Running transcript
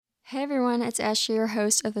Hey everyone, it's Ashley, your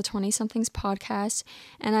host of the 20 Somethings podcast,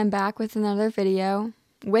 and I'm back with another video.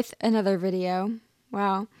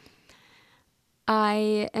 Wow.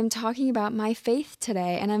 I am talking about my faith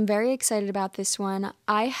today, and I'm very excited about this one.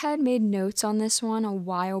 I had made notes on this one a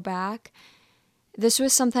while back. This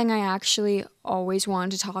was something I actually always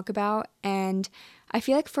wanted to talk about, and I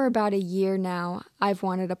feel like for about a year now, I've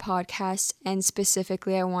wanted a podcast, and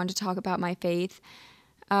specifically I wanted to talk about my faith.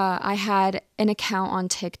 I had an account on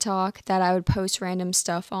TikTok that I would post random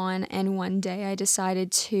stuff on, and one day I decided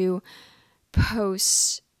to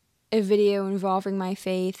post a video involving my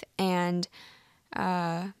faith and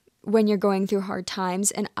when you're going through hard times,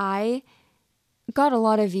 and I got a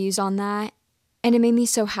lot of views on that, and it made me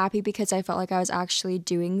so happy because I felt like I was actually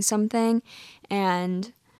doing something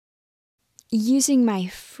and using my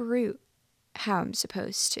fruit how I'm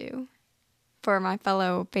supposed to for my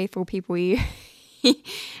fellow faithful people.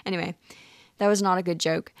 Anyway, that was not a good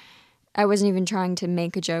joke. I wasn't even trying to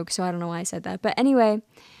make a joke, so I don't know why I said that. But anyway,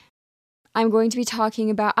 I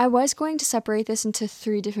was going to separate this into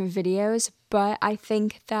 3 different videos, but I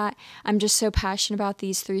think that I'm just so passionate about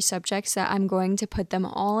these 3 subjects that I'm going to put them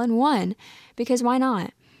all in one, because why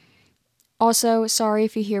not? Also, sorry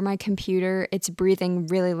if you hear my computer, it's breathing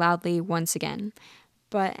really loudly once again.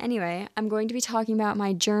 But anyway, I'm going to be talking about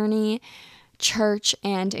my journey, church,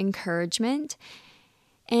 and encouragement.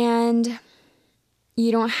 And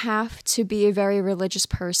you don't have to be a very religious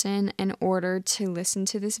person in order to listen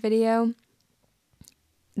to this video.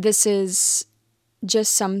 This is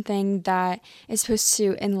just something that is supposed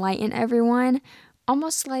to enlighten everyone,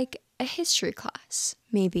 almost like a history class,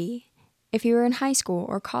 maybe, if you were in high school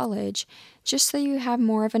or college, just so you have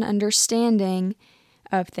more of an understanding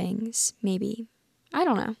of things, maybe. I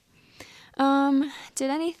don't know. Did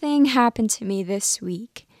anything happen to me this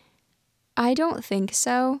week? I don't think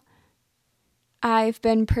so. I've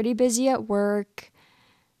been pretty busy at work.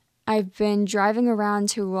 I've been driving around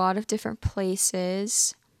to a lot of different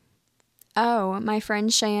places. Oh, my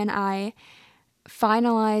friend Shay and I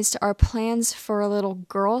finalized our plans for a little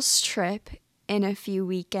girls' trip in a few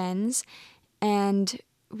weekends, and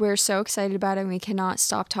we're so excited about it, and we cannot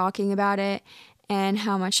stop talking about it, and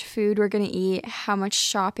how much food we're going to eat, how much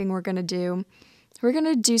shopping we're going to do. We're going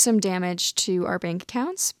to do some damage to our bank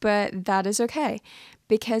accounts, but that is okay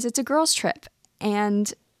because it's a girls' trip,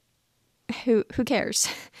 and who cares?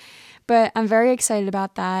 But I'm very excited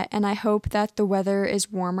about that, and I hope that the weather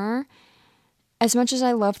is warmer. As much as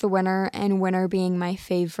I love the winter, and winter being my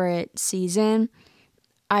favorite season,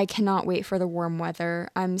 I cannot wait for the warm weather.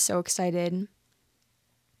 I'm so excited.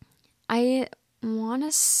 I want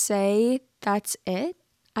to say that's it.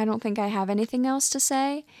 I don't think I have anything else to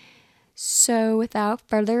say. So without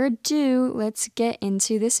further ado, let's get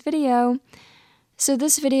into this video. So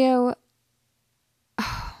this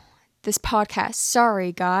podcast,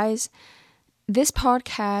 sorry guys. This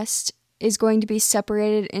podcast is going to be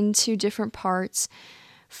separated into different parts.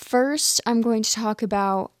 First, I'm going to talk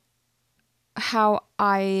about how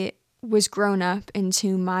I was grown up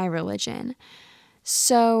into my religion.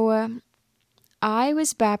 So, I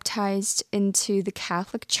was baptized into the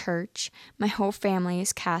Catholic Church. My whole family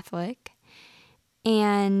is Catholic.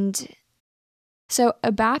 And so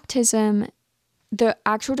a baptism, the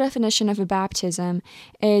actual definition of a baptism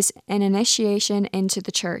is an initiation into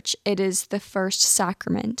the church. It is the first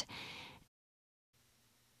sacrament.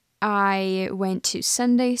 I went to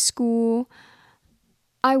Sunday school.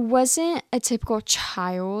 I wasn't a typical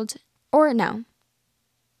child, or no.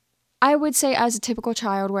 I would say I was a typical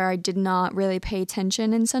child where I did not really pay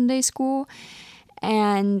attention in Sunday school,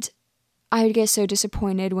 and I would get so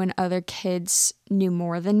disappointed when other kids knew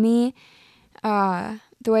more than me. The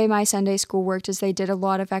way my Sunday school worked is they did a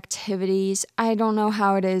lot of activities. I don't know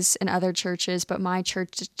how it is in other churches, but my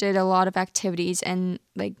church did a lot of activities and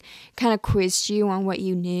kind of quizzed you on what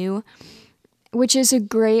you knew, which is a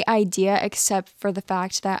great idea, except for the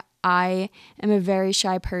fact that I am a very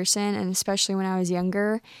shy person, and especially when I was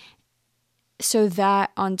younger. So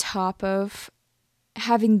that on top of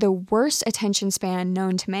having the worst attention span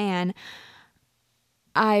known to man,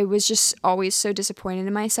 I was just always so disappointed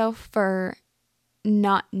in myself for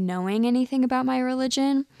not knowing anything about my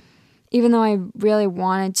religion, even though I really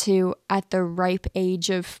wanted to at the ripe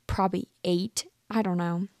age of probably 8. I don't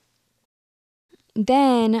know.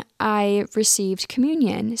 Then I received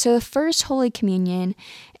communion. So the first Holy Communion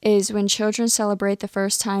is when children celebrate the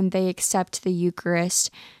first time they accept the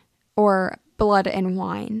Eucharist, or blood and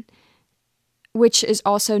wine, which is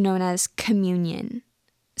also known as communion.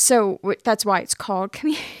 So that's why it's called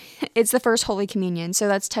communion. It's the first Holy Communion. So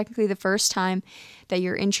that's technically the first time that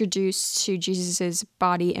you're introduced to Jesus'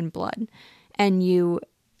 body and blood, and you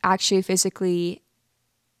actually physically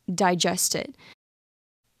digest it.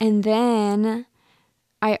 And then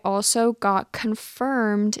I also got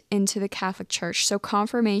confirmed into the Catholic Church. So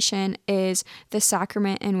confirmation is the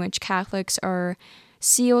sacrament in which Catholics are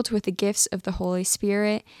sealed with the gifts of the Holy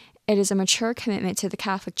Spirit. It is a mature commitment to the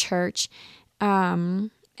Catholic Church. And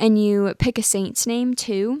you pick a saint's name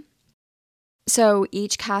too. So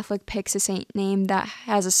each Catholic picks a saint name that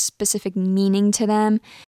has a specific meaning to them,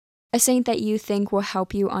 a saint that you think will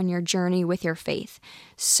help you on your journey with your faith.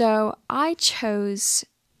 So I chose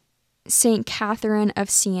Saint Catherine of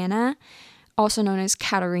Siena, also known as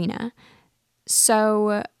Caterina.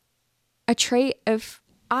 So a trait of,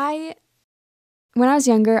 when I was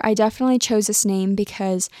younger, I definitely chose this name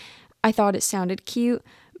because I thought it sounded cute,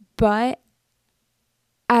 but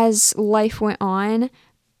as life went on,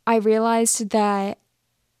 I realized that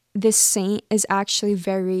this saint is actually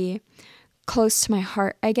very close to my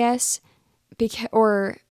heart, I guess,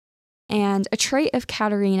 and a trait of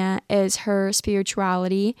Caterina is her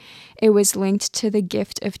spirituality. It was linked to the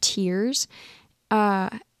gift of tears. They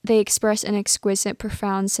express an exquisite,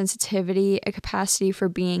 profound sensitivity, a capacity for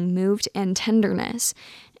being moved, and tenderness.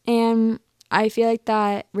 And I feel like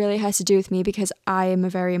that really has to do with me because I am a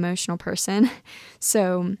very emotional person.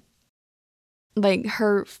 So, like,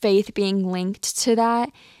 her faith being linked to that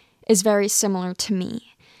is very similar to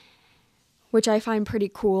me, which I find pretty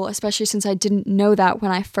cool, especially since I didn't know that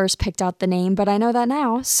when I first picked out the name, but I know that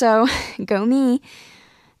now, so go me.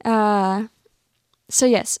 So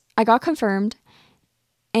yes, I got confirmed,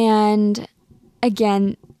 and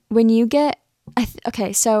again, when you get,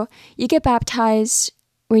 so you get baptized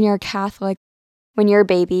when you're a Catholic, when you're a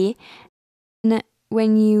baby, and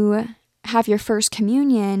when you have your first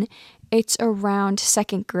communion, it's around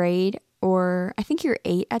second grade, or I think you're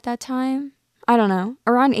 8 at that time. I don't know,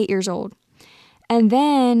 around 8 years old. And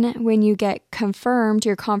then when you get confirmed,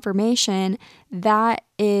 your confirmation, that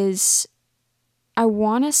is, I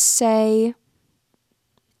want to say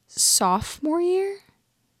sophomore year?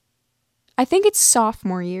 I think it's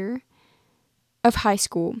sophomore year of high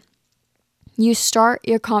school. You start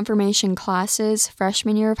your confirmation classes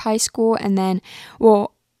freshman year of high school, and then,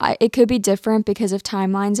 it could be different because of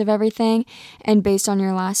timelines of everything and based on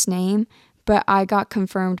your last name, but I got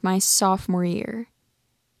confirmed my sophomore year,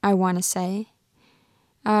 I want to say.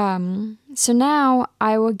 So now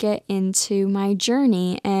I will get into my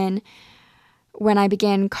journey and when I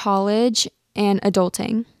began college and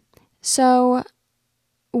adulting. So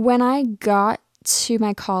when I got to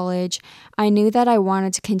my college, I knew that I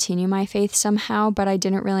wanted to continue my faith somehow, but I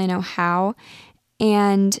didn't really know how.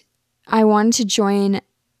 And I wanted to join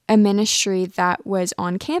a ministry that was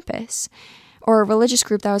on campus or a religious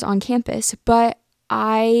group that was on campus, but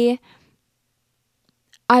I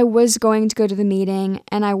was going to go to the meeting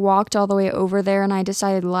and I walked all the way over there and I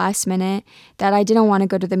decided last minute that I didn't want to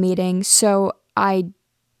go to the meeting, so I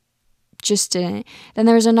just didn't. Then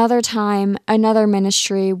there was another time, another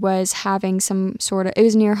ministry was having it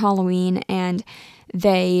was near Halloween and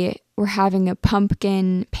they were having a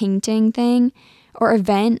pumpkin painting thing or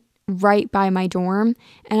event right by my dorm,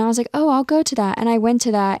 and I was like, oh, I'll go to that, and I went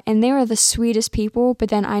to that, and they were the sweetest people, but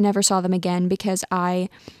then I never saw them again because I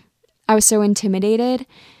was so intimidated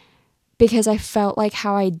because I felt like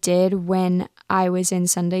how I did when I was in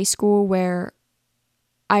Sunday school where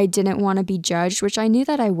I didn't want to be judged, which I knew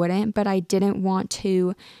that I wouldn't, but I didn't want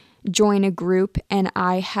to join a group and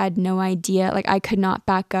I had no idea, like I could not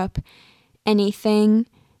back up anything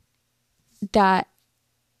that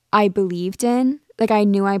I believed in. Like I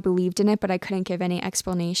knew I believed in it, but I couldn't give any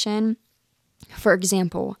explanation. For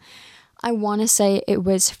example, I want to say it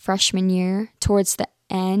was freshman year towards the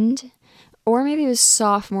end, or maybe it was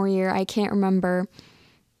sophomore year, I can't remember.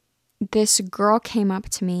 This girl came up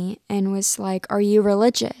to me and was like, are you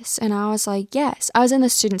religious? And I was like, yes. I was in the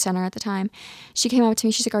student center at the time. She came up to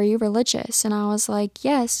me, she's like, are you religious? And I was like,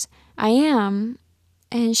 yes, I am.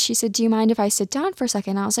 And she said, do you mind if I sit down for a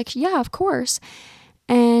second? I was like, yeah, of course.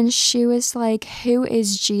 And she was like, who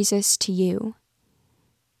is Jesus to you?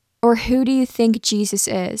 Or who do you think Jesus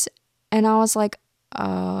is? And I was like,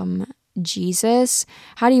 Jesus?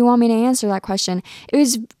 How do you want me to answer that question? It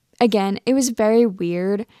was very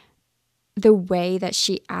weird the way that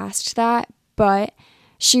she asked that, but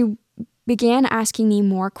she began asking me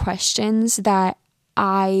more questions that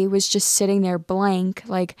I was just sitting there blank,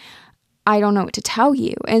 like, I don't know what to tell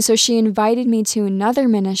you. And so she invited me to another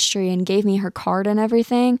ministry and gave me her card and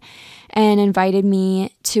everything and invited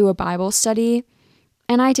me to a Bible study.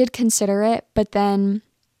 And I did consider it, but then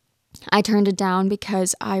I turned it down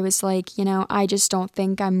because I was like, I just don't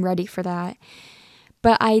think I'm ready for that.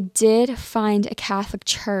 But I did find a Catholic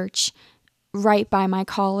church right by my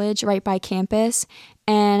college, right by campus,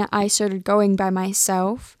 and I started going by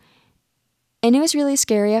myself. And it was really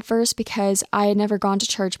scary at first because I had never gone to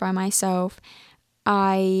church by myself.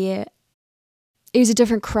 It was a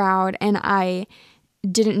different crowd and I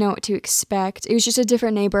didn't know what to expect. It was just a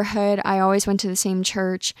different neighborhood. I always went to the same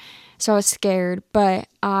church, so I was scared, but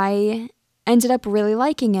I ended up really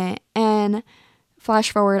liking it. And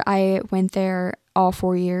flash forward, I went there all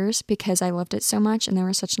 4 years because I loved it so much and there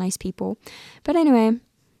were such nice people. But anyway,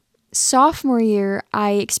 sophomore year,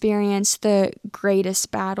 I experienced the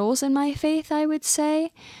greatest battles in my faith, I would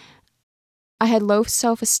say. I had low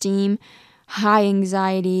self-esteem, high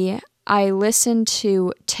anxiety. I listened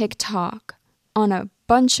to TikTok on a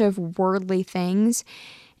bunch of worldly things.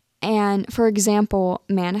 And for example,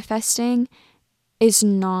 manifesting it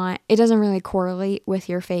doesn't really correlate with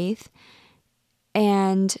your faith.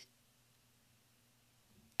 And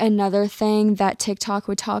another thing that TikTok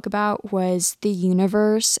would talk about was the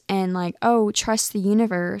universe and like, oh, trust the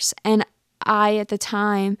universe. And I, at the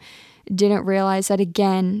time, didn't realize that,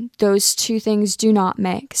 again, those two things do not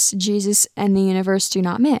mix. Jesus and the universe do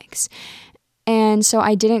not mix. And so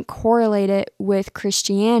I didn't correlate it with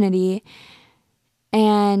Christianity.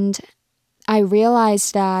 And I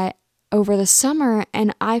realized that over the summer,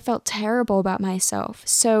 and I felt terrible about myself.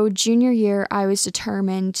 So junior year, I was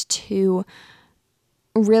determined to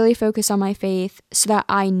really focus on my faith so that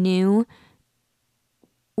I knew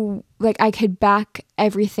like I could back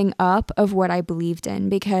everything up of what I believed in,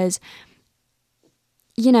 because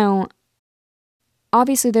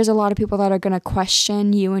obviously there's a lot of people that are going to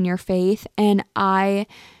question you and your faith, and I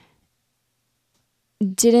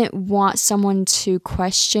didn't want someone to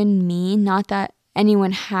question me. Not that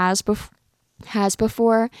anyone has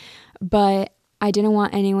before, but I didn't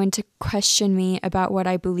want anyone to question me about what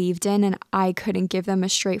I believed in, and I couldn't give them a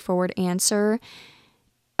straightforward answer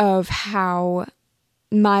of how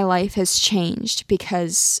my life has changed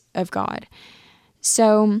because of God.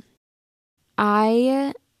 So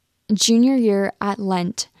junior year at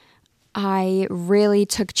Lent, I really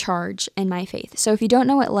took charge in my faith. So if you don't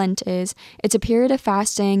know what Lent is, it's a period of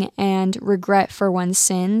fasting and regret for one's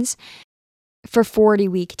sins for 40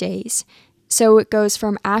 weekdays. So it goes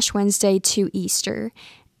from Ash Wednesday to Easter.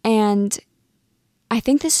 And I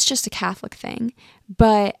think this is just a Catholic thing,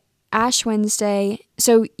 but Ash Wednesday,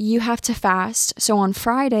 so you have to fast. So on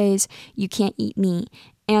Fridays, you can't eat meat.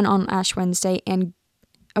 And on Ash Wednesday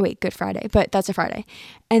Good Friday, but that's a Friday.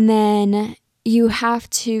 And then you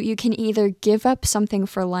can either give up something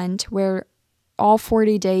for Lent, where all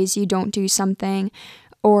 40 days you don't do something,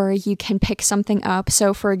 or you can pick something up.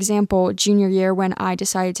 So for example, junior year, when I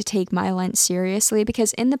decided to take my Lent seriously,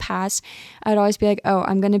 because in the past, I'd always be like, oh,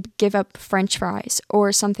 I'm going to give up French fries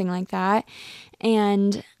or something like that.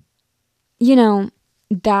 And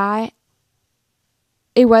that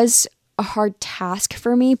it was a hard task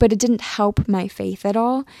for me, but it didn't help my faith at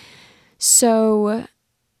all. So,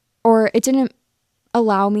 or it didn't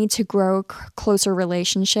allow me to grow a closer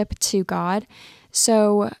relationship to God.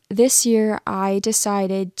 So this year I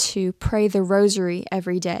decided to pray the rosary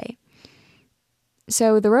every day.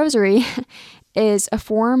 So the rosary is a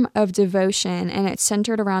form of devotion, and it's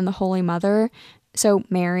centered around the Holy Mother, so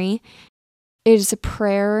Mary. It is a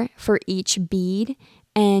prayer for each bead,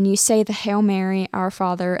 and you say the Hail Mary, Our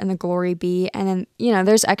Father, and the Glory Be, and then,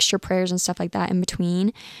 there's extra prayers and stuff like that in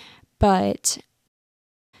between. But,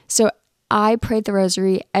 so I prayed the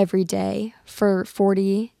rosary every day for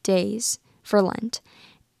 40 days for Lent.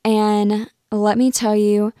 And let me tell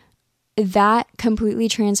you, that completely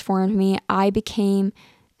transformed me. I became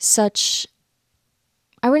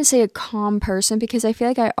I wouldn't say a calm person, because I feel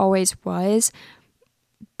like I always was,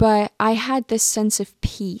 but I had this sense of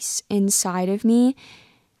peace inside of me.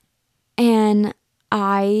 And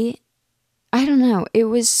I don't know, it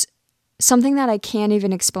was something that I can't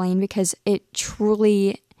even explain, because it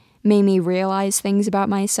truly made me realize things about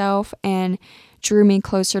myself and drew me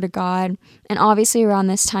closer to God. And obviously around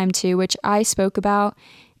this time too, which I spoke about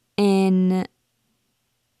in,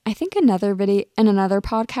 I think, another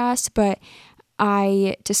podcast, but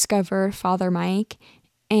I discovered Father Mike,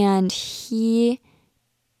 and he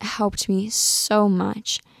helped me so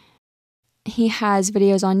much. He has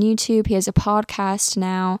videos on YouTube. He has a podcast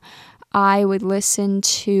now. I would listen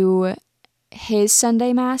to his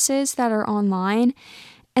Sunday masses that are online,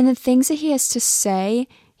 and the things that he has to say,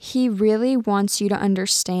 he really wants you to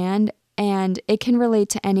understand, and it can relate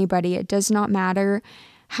to anybody. It does not matter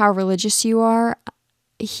how religious you are.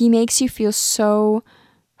 He makes you feel so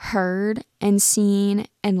heard and seen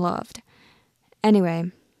and loved.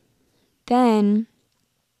 Anyway, then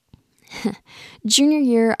junior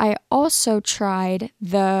year, I also tried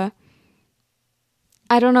the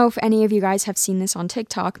I don't know if any of you guys have seen this on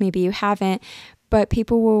TikTok, maybe you haven't, but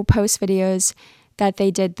people will post videos that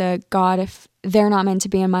they did the God, if they're not meant to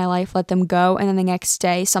be in my life, let them go. And then the next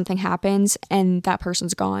day something happens and that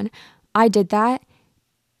person's gone. I did that.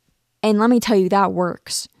 And let me tell you, that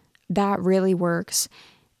works. That really works.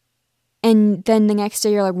 And then the next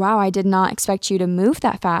day you're like, wow, I did not expect you to move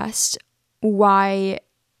that fast. Why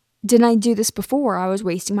didn't I do this before? I was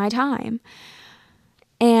wasting my time.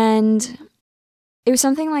 And it was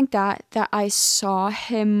something like that I saw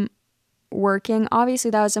him working.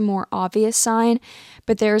 Obviously, that was a more obvious sign,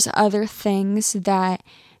 but there's other things that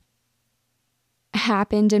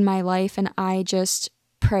happened in my life, and I just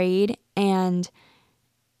prayed, and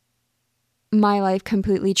my life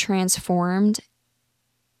completely transformed.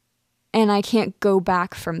 And I can't go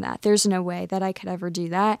back from that. There's no way that I could ever do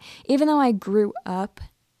that. Even though I grew up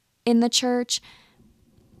in the church,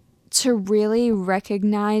 to really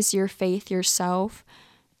recognize your faith yourself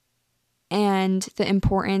and the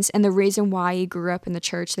importance and the reason why you grew up in the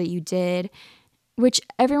church that you did, which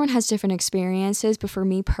everyone has different experiences, but for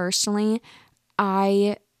me personally,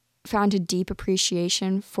 I found a deep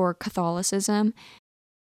appreciation for Catholicism.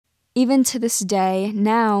 Even to this day,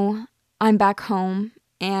 now I'm back home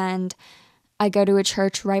and I go to a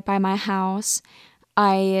church right by my house.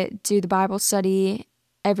 I do the Bible study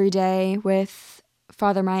every day with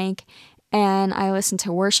Father Mike, and I listen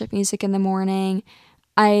to worship music in the morning.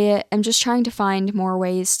 I am just trying to find more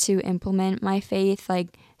ways to implement my faith,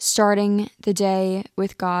 like starting the day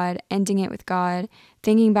with God, ending it with God,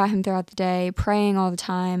 thinking about Him throughout the day, praying all the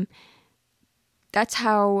time. That's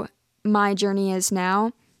how my journey is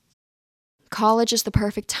now. College is the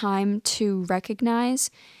perfect time to recognize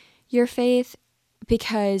your faith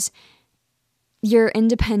because you're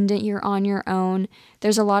independent, you're on your own.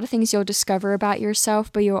 There's a lot of things you'll discover about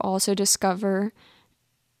yourself, but you'll also discover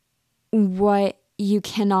what you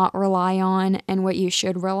cannot rely on and what you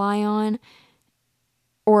should rely on,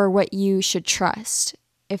 or what you should trust,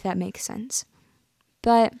 if that makes sense.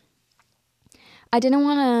 But I didn't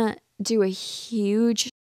want to do a huge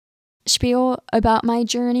spiel about my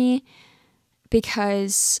journey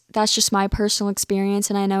because that's just my personal experience,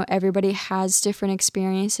 and I know everybody has different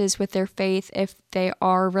experiences with their faith if they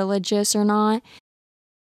are religious or not.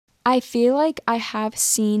 I feel like I have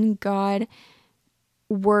seen God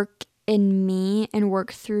work in me and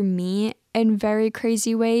work through me in very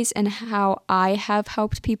crazy ways, and how I have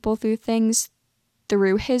helped people through things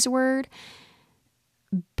through His word,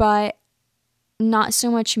 but not so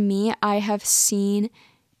much me. I have seen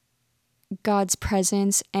God's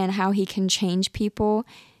presence and how He can change people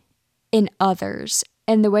in others.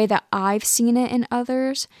 And the way that I've seen it in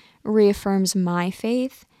others reaffirms my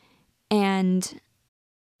faith and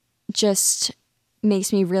just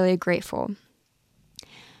makes me really grateful.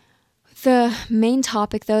 The main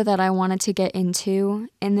topic, though, that I wanted to get into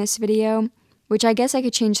in this video, which I guess I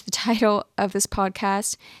could change the title of this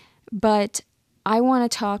podcast, but I want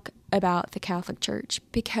to talk about the Catholic Church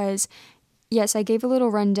because yes, I gave a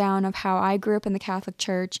little rundown of how I grew up in the Catholic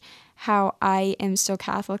Church, how I am still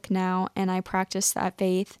Catholic now, and I practice that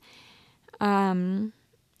faith,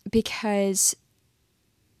 because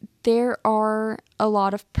there are a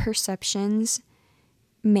lot of perceptions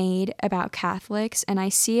made about Catholics, and I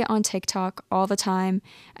see it on TikTok all the time.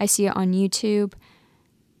 I see it on YouTube,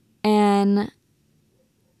 and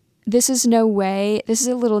this is a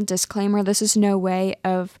little disclaimer, this is no way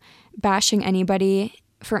of bashing anybody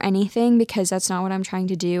for anything, because that's not what I'm trying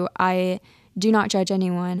to do. I do not judge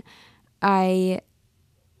anyone. I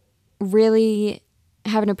really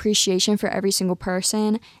have an appreciation for every single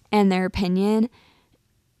person and their opinion,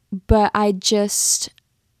 but I just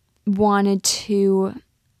wanted to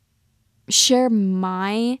share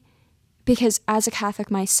because as a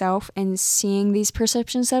Catholic myself and seeing these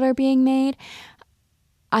perceptions that are being made,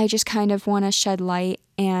 I just kind of want to shed light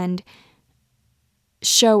and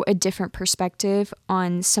show a different perspective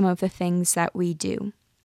on some of the things that we do.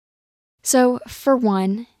 So, for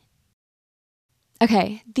one,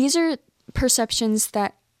 these are perceptions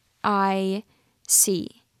that I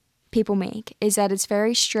see people make, is that it's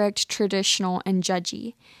very strict, traditional, and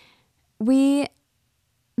judgy.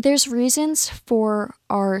 There's reasons for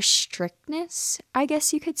our strictness, I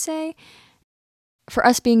guess you could say, for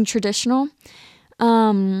us being traditional.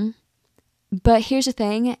 But here's the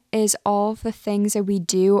thing, is all of the things that we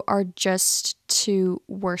do are just to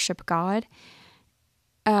worship God.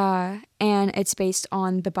 And it's based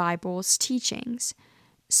on the Bible's teachings.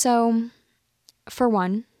 So, for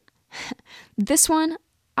one, this one,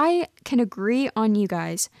 I can agree on you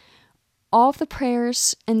guys. All of the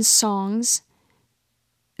prayers and songs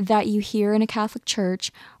that you hear in a Catholic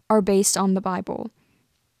church are based on the Bible.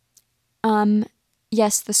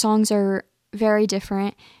 Yes, the songs are very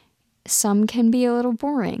different. Some can be a little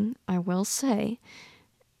boring, I will say.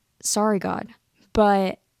 Sorry, God.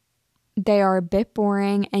 But they are a bit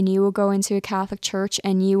boring, and you will go into a Catholic church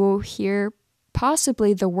and you will hear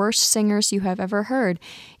possibly the worst singers you have ever heard.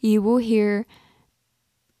 You will hear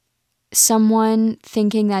someone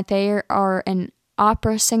thinking that they are an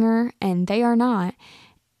opera singer, and they are not.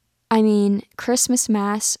 I mean, Christmas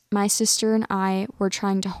Mass, my sister and I were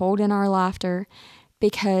trying to hold in our laughter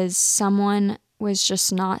because someone was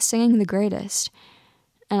just not singing the greatest.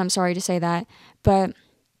 And I'm sorry to say that, but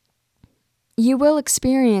you will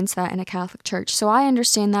experience that in a Catholic church. So I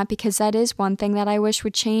understand that, because that is one thing that I wish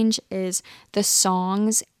would change is the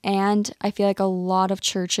songs. And I feel like a lot of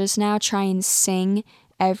churches now try and sing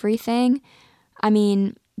everything. I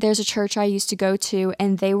mean, there's a church I used to go to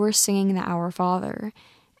and they were singing the Our Father.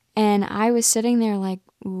 And I was sitting there like,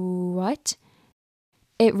 what?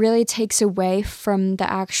 It really takes away from the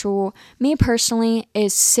actual, me personally,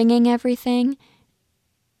 is singing everything.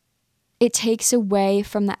 It takes away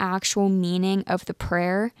from the actual meaning of the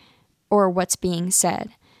prayer or what's being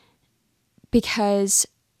said. Because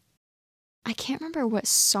I can't remember what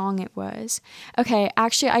song it was. Okay,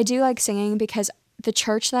 actually, I do like singing because the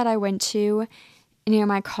church that I went to near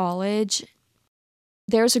my college,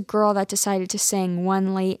 there was a girl that decided to sing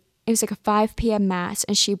one late. It was like a 5 p.m. mass,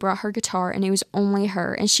 and she brought her guitar, and it was only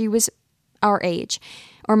her, and she was our age,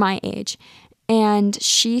 or my age, and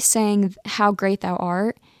she sang How Great Thou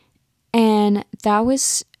Art, and I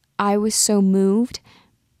was so moved.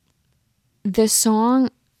 The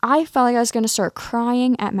song, I felt like I was going to start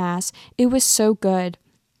crying at mass. It was so good.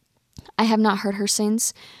 I have not heard her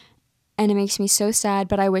since, and it makes me so sad,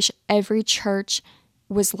 but I wish every church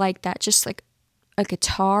was like that, just like a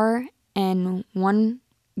guitar and one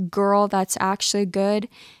girl that's actually good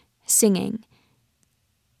singing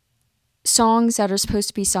songs that are supposed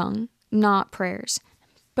to be sung, not prayers.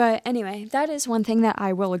 But anyway, that is one thing that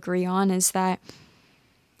I will agree on, is that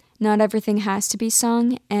not everything has to be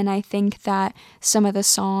sung, and I think that some of the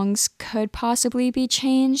songs could possibly be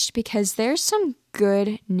changed because there's some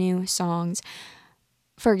good new songs.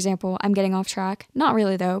 For example, I'm getting off track. Not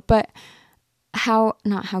really though, but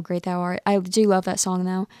not How Great Thou Art. I do love that song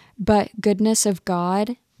though. But Goodness of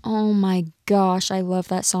God, oh my gosh, I love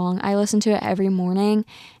that song. I listen to it every morning,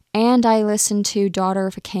 and I listen to Daughter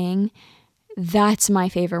of a King. That's my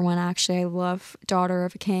favorite one, actually. I love Daughter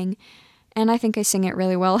of a King, and I think I sing it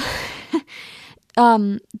really well.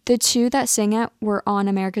 The two that sing it were on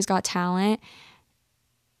America's Got Talent.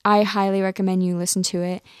 I highly recommend you listen to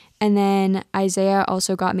it. And then Isaiah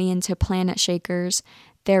also got me into Planet Shakers.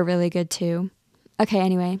 They're really good too. Okay,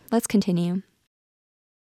 anyway, let's continue.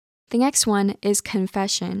 The next one is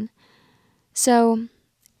confession. So,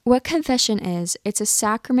 what confession is, it's a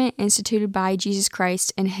sacrament instituted by Jesus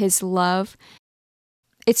Christ in his love.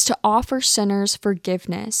 It's to offer sinners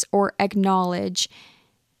forgiveness or acknowledge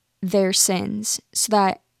their sins so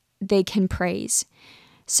that they can praise.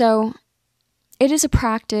 So it is a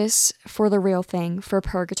practice for the real thing, for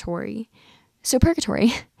purgatory. So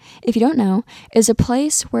purgatory, if you don't know, is a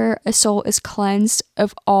place where a soul is cleansed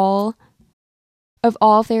of all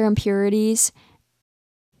of their impurities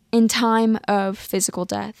in time of physical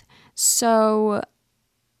death. So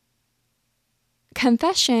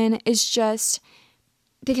confession is just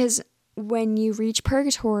because when you reach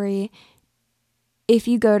purgatory, if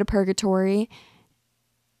you go to purgatory,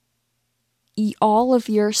 all of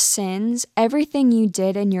your sins, everything you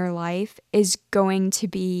did in your life is going to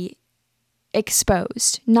be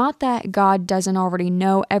exposed. Not that God doesn't already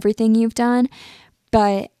know everything you've done,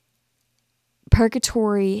 but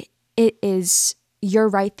purgatory, it is, you're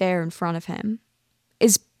right there in front of him,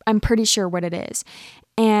 is I'm pretty sure what it is.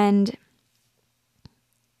 And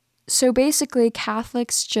so basically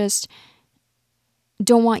Catholics just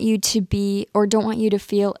don't want you to be, or don't want you to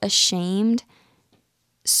feel ashamed.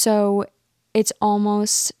 So it's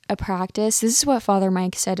almost a practice. This is what Father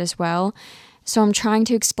Mike said as well. So I'm trying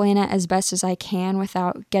to explain it as best as I can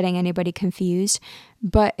without getting anybody confused.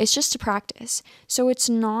 But it's just a practice. So it's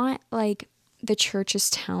not like the church is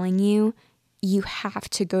telling you you have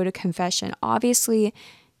to go to confession. Obviously,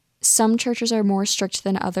 some churches are more strict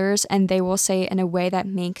than others, and they will say it in a way that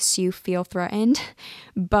makes you feel threatened.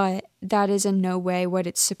 But that is in no way what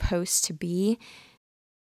it's supposed to be.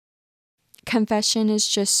 Confession is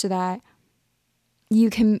just so that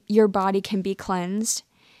your body can be cleansed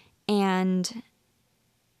and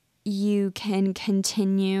you can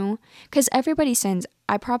continue, because everybody sins.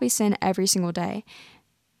 I probably sin every single day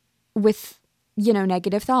with,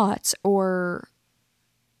 negative thoughts or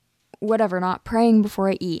whatever, not praying before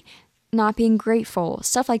I eat. not being grateful,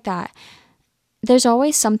 stuff like that. There's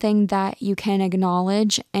always something that you can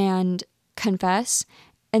acknowledge and confess.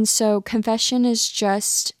 And so confession is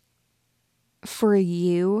just for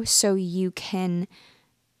you so you can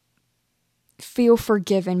feel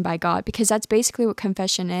forgiven by God, because that's basically what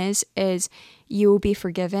confession is you will be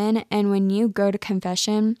forgiven. And when you go to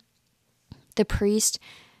confession, the priest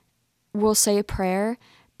will say a prayer.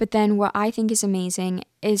 But then what I think is amazing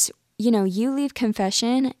is, you leave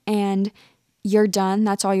confession and you're done.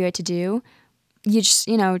 That's all you had to do. You just,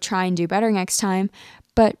 try and do better next time.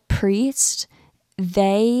 But priests,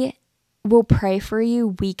 they will pray for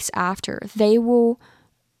you weeks after. They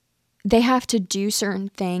have to do certain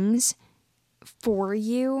things for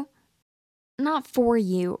you. Not for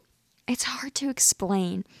you. It's hard to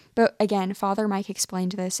explain. But again, Father Mike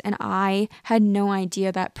explained this, and I had no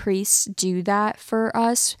idea that priests do that for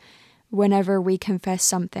us whenever we confess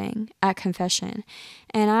something at confession.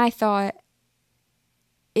 And I thought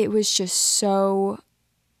it was just so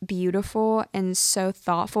beautiful and so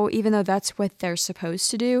thoughtful, even though that's what they're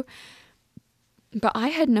supposed to do. But I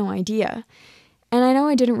had no idea. And I know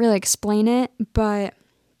I didn't really explain it, but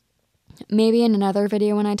maybe in another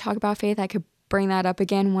video when I talk about faith, I could bring that up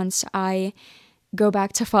again once I go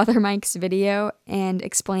back to Father Mike's video and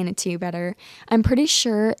explain it to you better. I'm pretty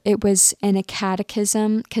sure it was in a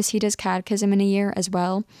catechism, because he does catechism in a year as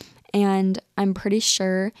well. And I'm pretty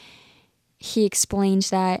sure he explained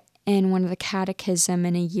that in one of the catechism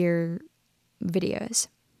in a year videos.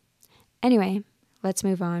 Anyway, let's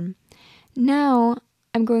move on. Now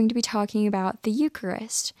I'm going to be talking about the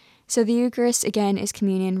Eucharist. So the Eucharist, again, is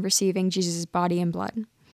communion, receiving Jesus' body and blood.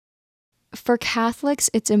 For Catholics,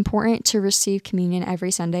 it's important to receive communion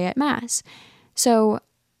every Sunday at Mass. So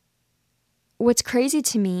what's crazy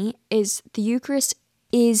to me is the Eucharist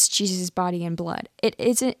is Jesus' body and blood.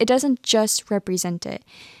 It doesn't just represent it.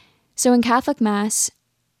 So in Catholic Mass,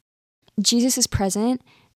 Jesus is present.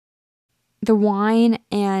 The wine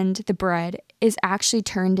and the bread is actually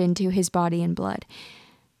turned into his body and blood.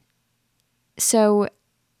 So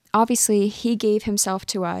obviously, he gave himself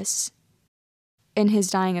to us in his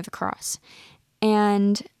dying of the cross.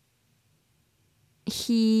 And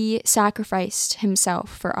he sacrificed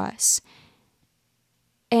himself for us.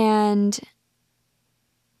 And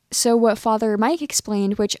so what Father Mike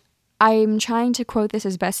explained, which I'm trying to quote this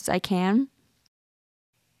as best as I can,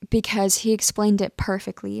 because he explained it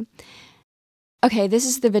perfectly. Okay, this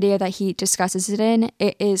is the video that he discusses it in.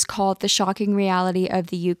 It is called The Shocking Reality of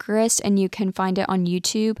the Eucharist, and you can find it on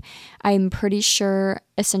YouTube. I'm pretty sure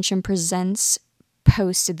Ascension Presents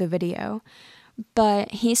posted the video.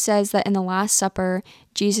 But he says that in the Last Supper,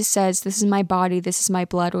 Jesus says, "This is my body, this is my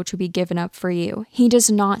blood, which will be given up for you." He does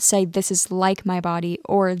not say, "This is like my body,"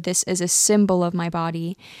 or "This is a symbol of my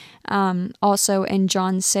body." Also in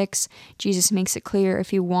John 6, Jesus makes it clear,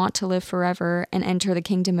 if you want to live forever and enter the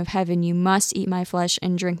kingdom of heaven, you must eat my flesh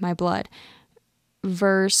and drink my blood.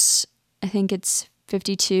 Verse, I think it's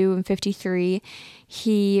 52 and 53,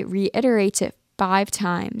 he reiterates it 5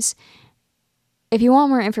 times. If you want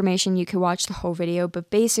more information, you could watch the whole video, but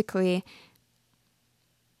basically,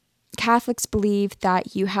 Catholics believe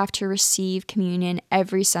that you have to receive communion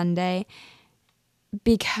every Sunday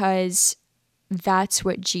because that's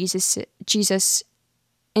what Jesus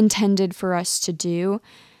intended for us to do,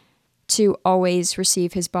 to always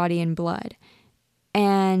receive his body and blood.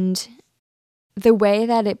 And the way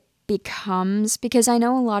that it becomes, because I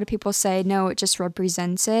know a lot of people say, no, it just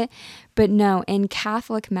represents it, but no, in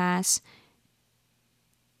Catholic Mass,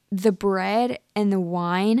 the bread and the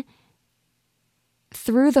wine,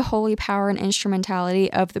 through the holy power and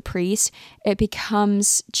instrumentality of the priest, it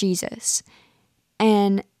becomes Jesus.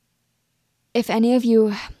 And if any of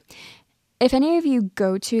you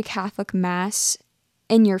go to a Catholic Mass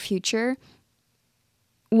in your future,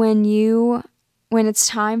 when it's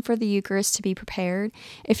time for the Eucharist to be prepared,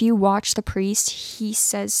 if you watch the priest, he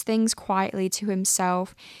says things quietly to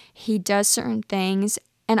himself. He does certain things,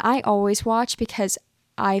 and I always watch because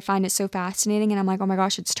I find it so fascinating, and I'm like, oh my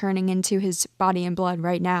gosh, it's turning into his body and blood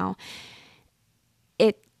right now.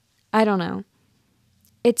 I don't know.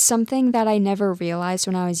 It's something that I never realized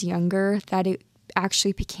when I was younger, that it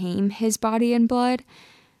actually became his body and blood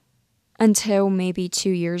until maybe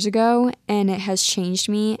 2 years ago, and it has changed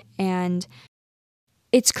me. And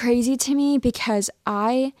it's crazy to me because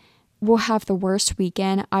I will have the worst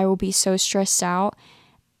weekend. I will be so stressed out,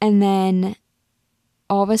 and then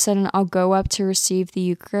all of a sudden I'll go up to receive the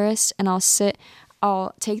Eucharist, and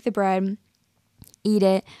I'll take the bread, eat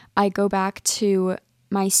it, I go back to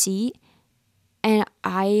my seat, and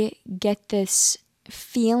I get this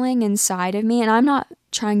feeling inside of me, and I'm not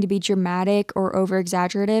trying to be dramatic or over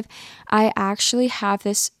exaggerative. I actually have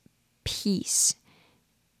this peace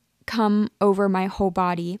come over my whole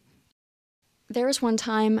body. There was one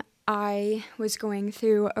time I was going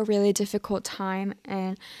through a really difficult time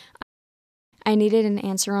and I needed an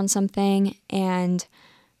answer on something, and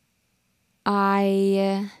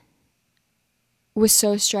I was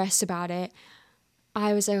so stressed about it.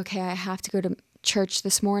 I was like, okay, I have to go to church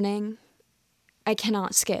this morning. I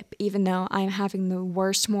cannot skip, even though I'm having the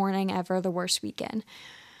worst morning ever, the worst weekend.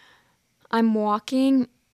 I'm walking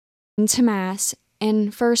into Mass,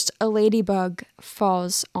 and first a ladybug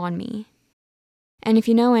falls on me. And if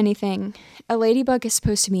you know anything, a ladybug is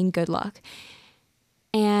supposed to mean good luck.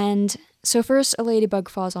 And so first a ladybug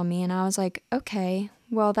falls on me, and I was like, okay,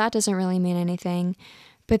 well, that doesn't really mean anything.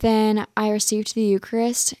 But then I received the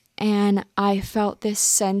Eucharist, and I felt this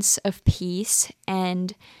sense of peace,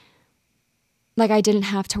 and like I didn't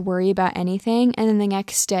have to worry about anything. And then the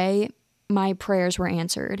next day, my prayers were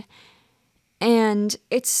answered. And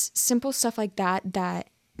it's simple stuff like that that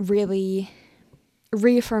really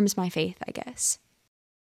reaffirms my faith, I guess.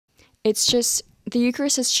 It's just, the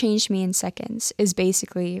Eucharist has changed me in seconds, is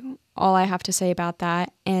basically all I have to say about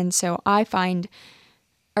that. And so I find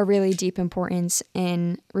a really deep importance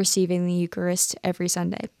in receiving the Eucharist every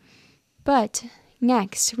Sunday. But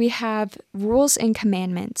next, we have rules and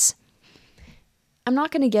commandments. I'm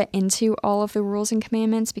not going to get into all of the rules and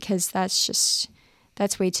commandments because that's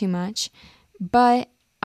way too much. But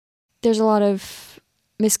there's a lot of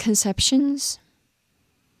misconceptions.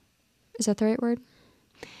 Is that the right word?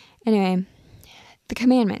 Anyway, the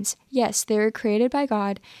commandments. Yes, they were created by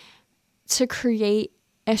God to create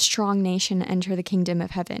a strong nation enter the kingdom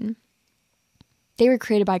of heaven. They were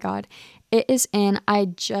created by God. It is I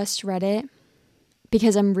just read it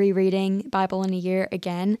because I'm rereading Bible in a Year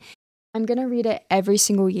again. I'm going to read it every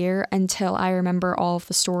single year until I remember all of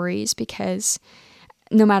the stories, because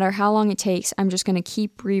no matter how long it takes, I'm just going to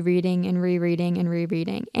keep rereading and rereading and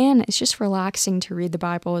rereading. And it's just relaxing to read the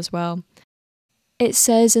Bible as well. It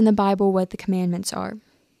says in the Bible what the commandments are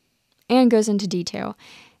and goes into detail.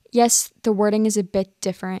 Yes, the wording is a bit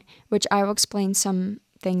different, which I will explain some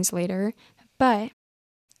things later, but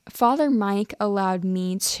Father Mike allowed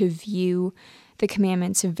me to view the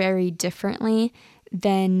commandments very differently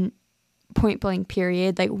than point blank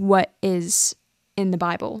period, like what is in the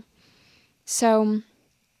Bible. So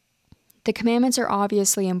the commandments are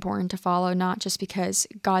obviously important to follow, not just because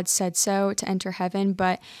God said so to enter heaven,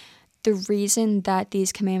 but the reason that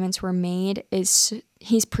these commandments were made is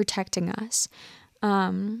He's protecting us.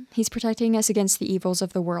 He's protecting us against the evils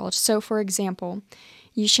of the world. So, for example,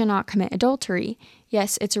 you shall not commit adultery.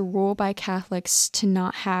 Yes, it's a rule by Catholics to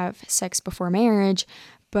not have sex before marriage,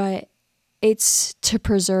 but it's to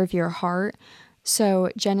preserve your heart. So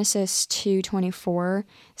Genesis 2:24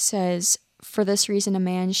 says, "For this reason a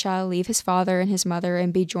man shall leave his father and his mother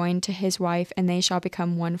and be joined to his wife, and they shall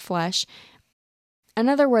become one flesh."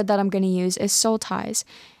 Another word that I'm going to use is soul ties.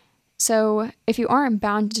 So if you aren't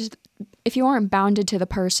bounded to the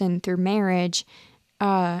person through marriage,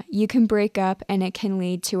 you can break up and it can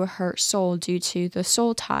lead to a hurt soul due to the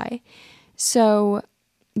soul tie. So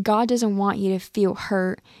God doesn't want you to feel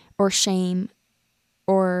hurt or shame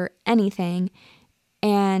or anything.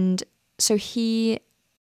 And so He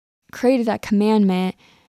created that commandment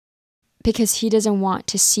because He doesn't want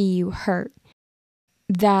to see you hurt.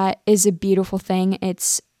 That is a beautiful thing.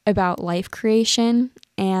 It's about life creation,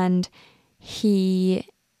 and He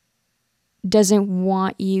doesn't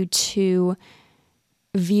want you to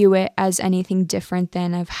view it as anything different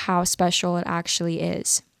than of how special it actually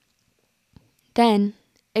is. Then,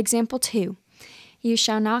 example 2, you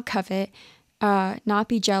shall not covet, not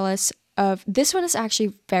be jealous of. This one is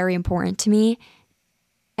actually very important to me,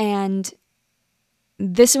 and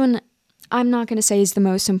this one I'm not going to say is the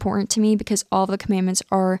most important to me because all the commandments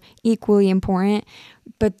are equally important,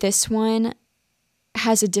 but this one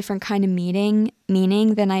has a different kind of meaning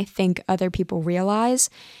than I think other people realize.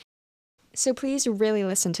 So please really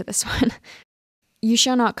listen to this one. You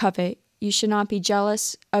shall not covet. You should not be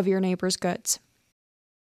jealous of your neighbor's goods.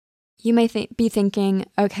 You may be thinking,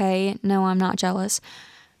 okay, no, I'm not jealous.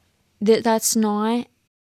 That's not.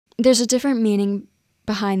 There's a different meaning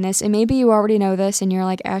behind this, and maybe you already know this and you're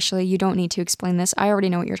like, Ashley, you don't need to explain this. I already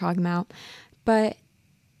know what you're talking about. But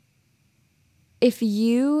if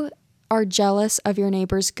you are jealous of your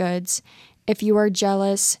neighbor's goods, if you are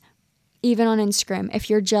jealous, even on Instagram, if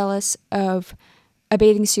you're jealous of a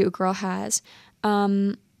bathing suit a girl has,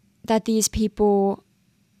 that these people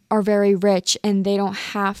are very rich and they don't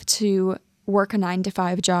have to work a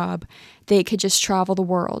 9-to-5 job, they could just travel the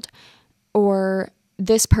world, or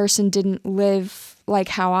this person didn't live like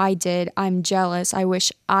how I did. I'm jealous. I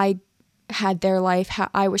wish I had their life.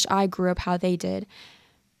 I wish I grew up how they did.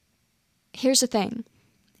 Here's the thing.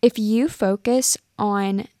 If you focus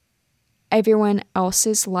on everyone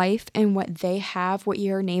else's life and what they have, what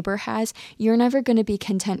your neighbor has, you're never going to be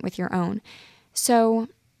content with your own. So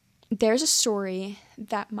there's a story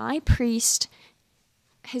that my priest,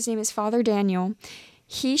 his name is Father Daniel,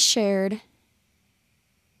 he shared,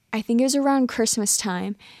 I think it was around Christmas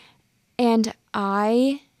time, and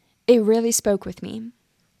it really spoke with me.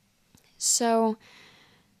 So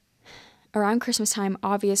around Christmas time,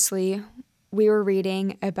 obviously, we were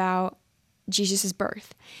reading about Jesus'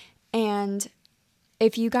 birth. And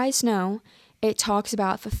if you guys know, it talks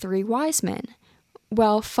about the 3 wise men.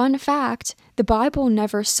 Well, fun fact, the Bible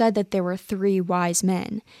never said that there were 3 wise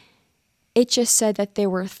men. It just said that there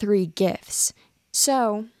were 3 gifts.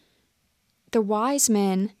 So, the wise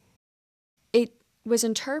men, it was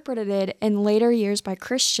interpreted in later years by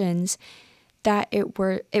Christians that it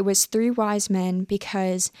was 3 wise men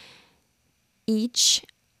because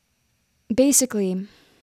basically,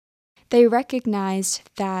 they recognized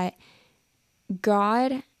that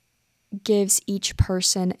God gives each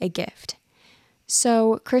person a gift.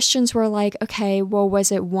 So Christians were like, okay, well,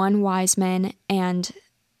 was it 1 wise man and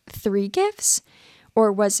 3 gifts?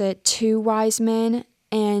 Or was it 2 wise men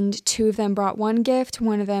and 2 of them brought 1 gift,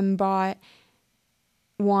 1 of them bought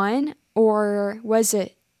 1? Or was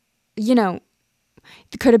it,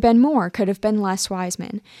 it could have been more, could have been less wise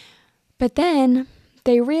men. But then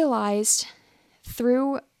they realized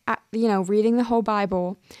through, reading the whole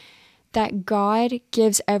Bible that God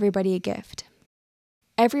gives everybody a gift.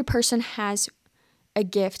 Every person has a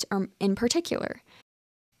gift in particular.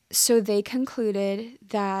 So they concluded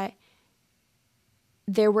that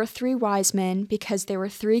there were 3 wise men because there were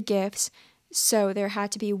 3 gifts, so there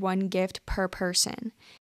had to be 1 gift per person.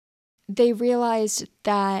 They realized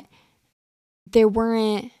that there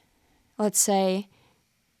weren't, let's say,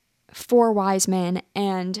 4 wise men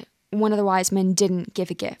and one of the wise men didn't give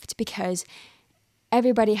a gift, because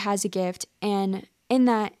everybody has a gift. And in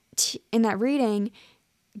that reading,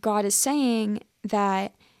 God is saying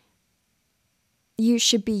that you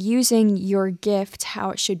should be using your gift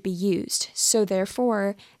how it should be used. So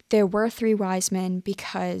therefore, there were 3 wise men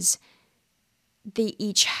because they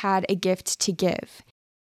each had a gift to give.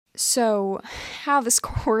 So how this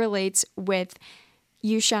correlates with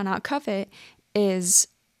you shall not covet is,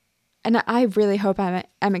 and I really hope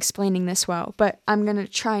I'm explaining this well, but I'm going to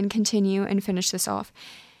try and continue and finish this off.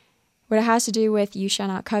 What it has to do with you shall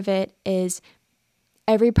not covet is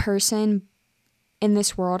every person in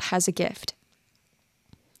this world has a gift.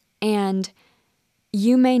 And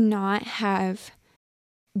you may not have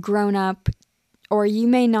grown up, or you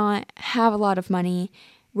may not have a lot of money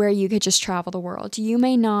where you could just travel the world. You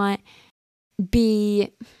may not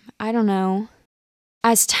be,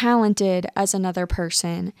 as talented as another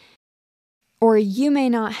person. Or you may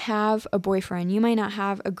not have a boyfriend. You may not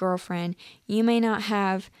have a girlfriend. You may not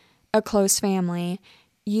have a close family.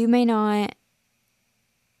 You may not,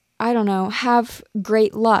 have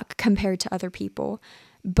great luck compared to other people.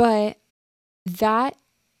 But that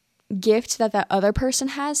gift that other person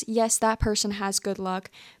has, yes, that person has good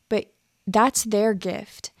luck, but that's their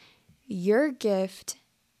gift. Your gift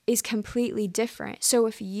is completely different. So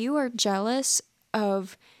if you are jealous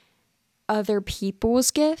of other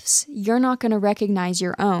people's gifts, you're not going to recognize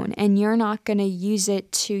your own, and you're not going to use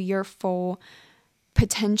it to your full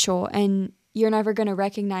potential, and you're never going to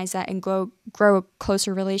recognize that and grow a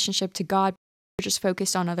closer relationship to God. You're just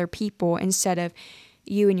focused on other people instead of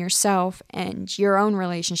you and yourself and your own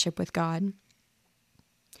relationship with God.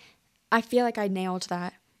 I feel like I nailed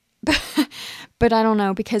that. But I don't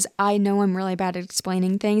know, because I know I'm really bad at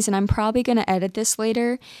explaining things, and I'm probably going to edit this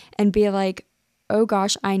later and be like, oh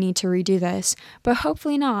gosh, I need to redo this. But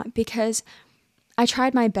hopefully not, because I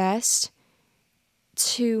tried my best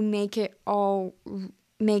to make it all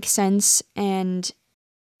make sense and,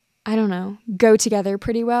 go together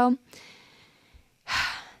pretty well.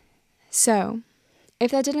 So,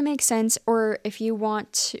 if that didn't make sense, or if you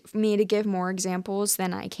want me to give more examples,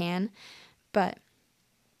 then I can. But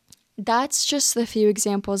that's just the few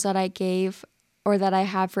examples that I gave, or that I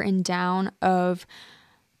have written down, of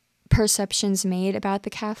perceptions made about the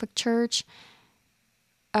Catholic Church.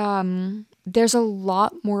 There's a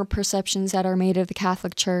lot more perceptions that are made of the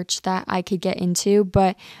Catholic Church that I could get into,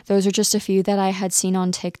 but those are just a few that I had seen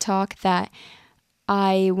on TikTok that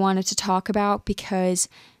I wanted to talk about, because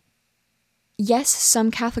yes, some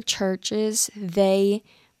Catholic churches, they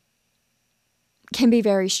can be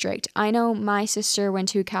very strict. I know my sister went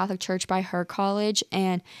to a Catholic church by her college,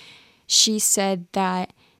 and she said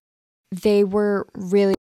that they were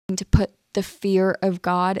really trying to put the fear of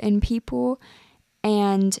God in people,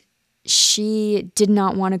 and she did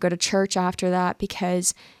not want to go to church after that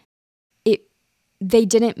because they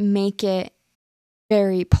didn't make it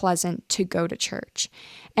very pleasant to go to church.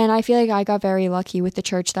 And I feel like I got very lucky with the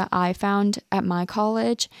church that I found at my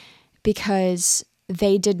college, because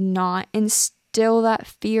they did not instill that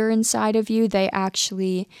fear inside of you. They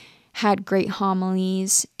actually had great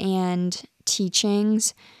homilies and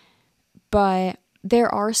teachings, but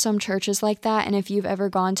there are some churches like that. And if you've ever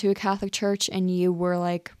gone to a Catholic church and you were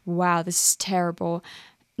like, wow, this is terrible,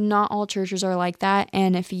 not all churches are like that.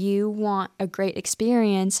 And if you want a great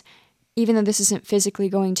experience, even though this isn't physically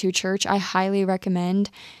going to church, I highly recommend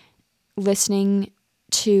listening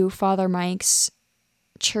to Father Mike's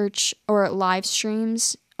church or live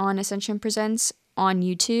streams on Ascension Presents on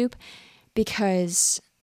YouTube, because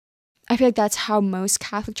I feel like that's how most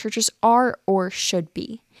Catholic churches are or should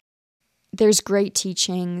be. There's great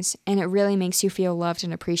teachings, and it really makes you feel loved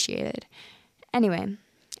and appreciated. Anyway,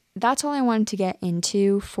 that's all I wanted to get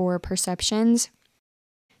into for perceptions.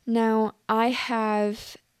 Now, I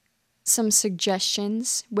have some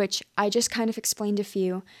suggestions, which I just kind of explained a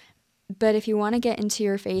few, but if you want to get into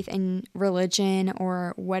your faith and religion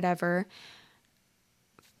or whatever,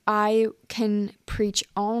 I can preach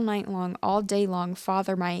all night long, all day long,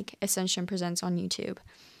 Father Mike, Ascension Presents on YouTube.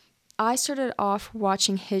 I started off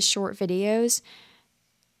watching his short videos,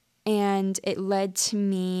 and it led to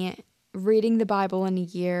me reading the Bible in a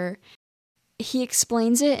year. He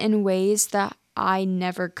explains it in ways that I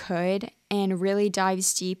never could, and really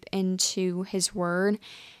dives deep into his word.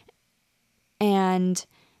 And,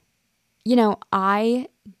 I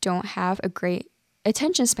don't have a great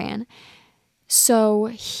attention span. So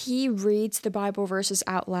he reads the Bible verses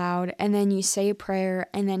out loud, and then you say a prayer,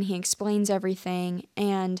 and then he explains everything.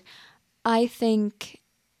 And I think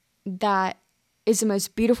that is the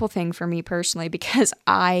most beautiful thing for me personally, because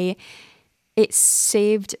it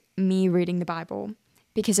saved me reading the Bible.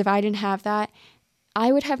 Because if I didn't have that,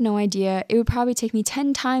 I would have no idea. It would probably take me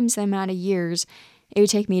 10 times the amount of years it would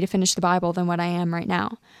take me to finish the Bible than what I am right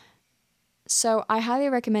now. So I highly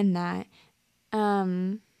recommend that.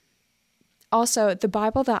 Also, the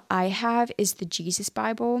Bible that I have is the Jesus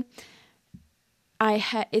Bible.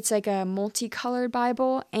 It's like a multicolored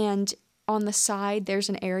Bible, and on the side there's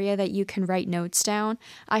an area that you can write notes down.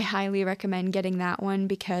 I highly recommend getting that one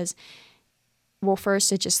because, well,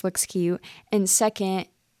 first, it just looks cute, and second,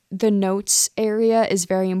 the notes area is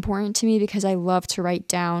very important to me because I love to write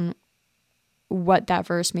down what that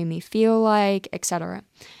verse made me feel like, etc.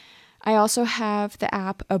 I also have the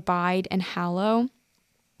app Abide and Hallow.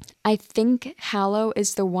 I think Hallow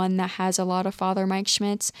is the one that has a lot of Father Mike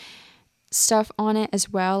Schmidt's stuff on it as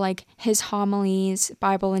well, like his homilies,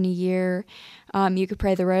 Bible in a year. You could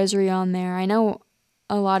pray the rosary on there. I know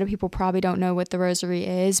a lot of people probably don't know what the rosary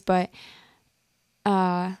is, but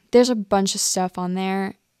there's a bunch of stuff on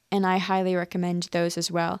there, and I highly recommend those as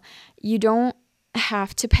well. You don't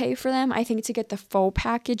have to pay for them. I think to get the full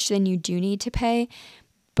package, then you do need to pay,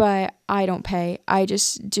 but I don't pay. I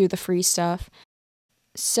just do the free stuff.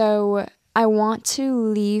 So I want to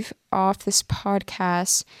leave off this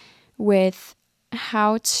podcast with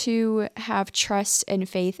how to have trust and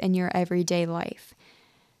faith in your everyday life.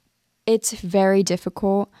 It's very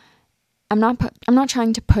difficult. I'm not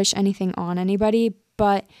trying to push anything on anybody,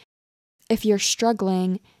 but if you're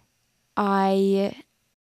struggling, I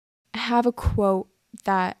have a quote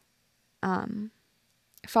that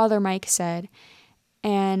Father Mike said,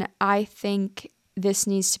 and I think this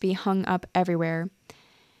needs to be hung up everywhere.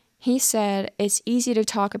 He said, "It's easy to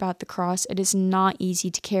talk about the cross. It is not easy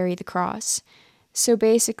to carry the cross." So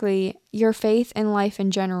basically, your faith and life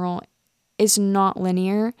in general is not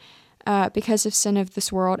linear. Because of sin of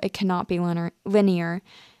this world, it cannot be linear.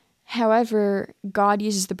 However, God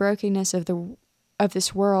uses the brokenness of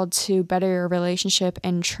this world to better your relationship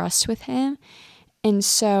and trust with Him. And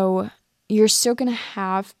so you're still going to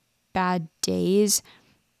have bad days.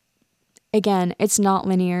 Again, it's not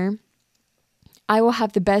linear. I will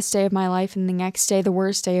have the best day of my life and the next day the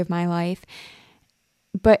worst day of my life.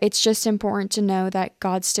 But it's just important to know that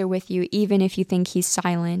God's still with you, even if you think He's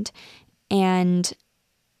silent. And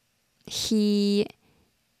He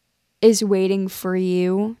is waiting for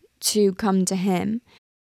you to come to Him.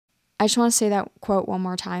 I just want to say that quote one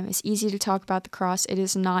more time. It's easy to talk about the cross. It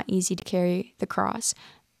is not easy to carry the cross.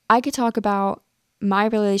 I could talk about my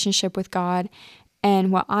relationship with God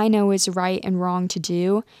and what I know is right and wrong to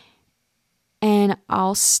do, and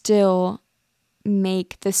I'll still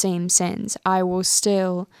make the same sins. I will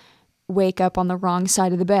still wake up on the wrong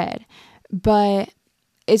side of the bed. But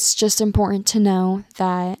it's just important to know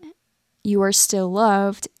that you are still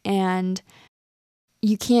loved, and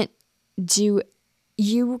you can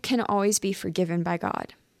always be forgiven by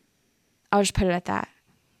God. I'll just put it at that,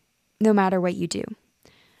 no matter what you do.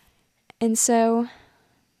 And so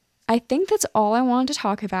I think that's all I wanted to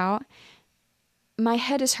talk about. My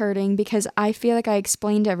head is hurting because I feel like I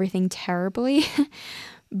explained everything terribly,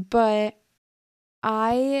 but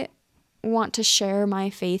I want to share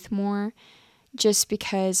my faith more just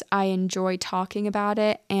because I enjoy talking about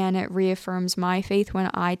it, and it reaffirms my faith when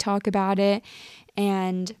I talk about it.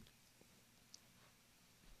 And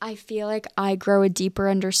I feel like I grow a deeper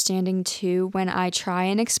understanding too when I try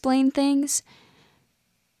and explain things.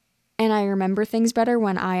 And I remember things better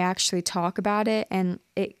when I actually talk about it and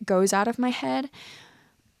it goes out of my head.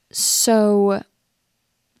 So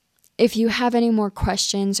if you have any more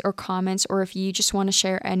questions or comments, or if you just want to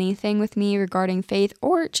share anything with me regarding faith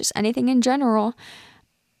or just anything in general,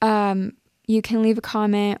 you can leave a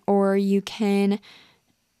comment, or you can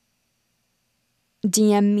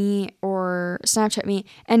DM me or Snapchat me,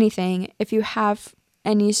 anything. If you have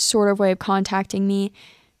any sort of way of contacting me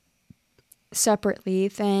separately,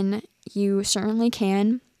 then you certainly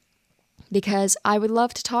can, because I would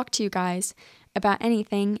love to talk to you guys about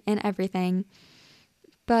anything and everything.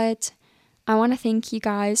 But I want to thank you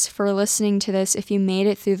guys for listening to this if you made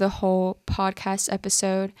it through the whole podcast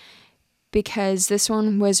episode, because this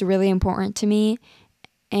one was really important to me.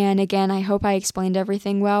 And again, I hope I explained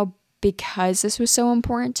everything well, because this was so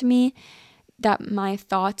important to me that my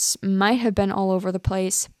thoughts might have been all over the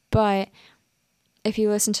place. But if you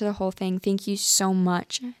listen to the whole thing, thank you so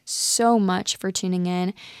much for tuning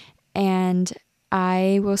in. And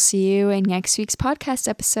I will see you in next week's podcast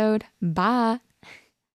episode. Bye.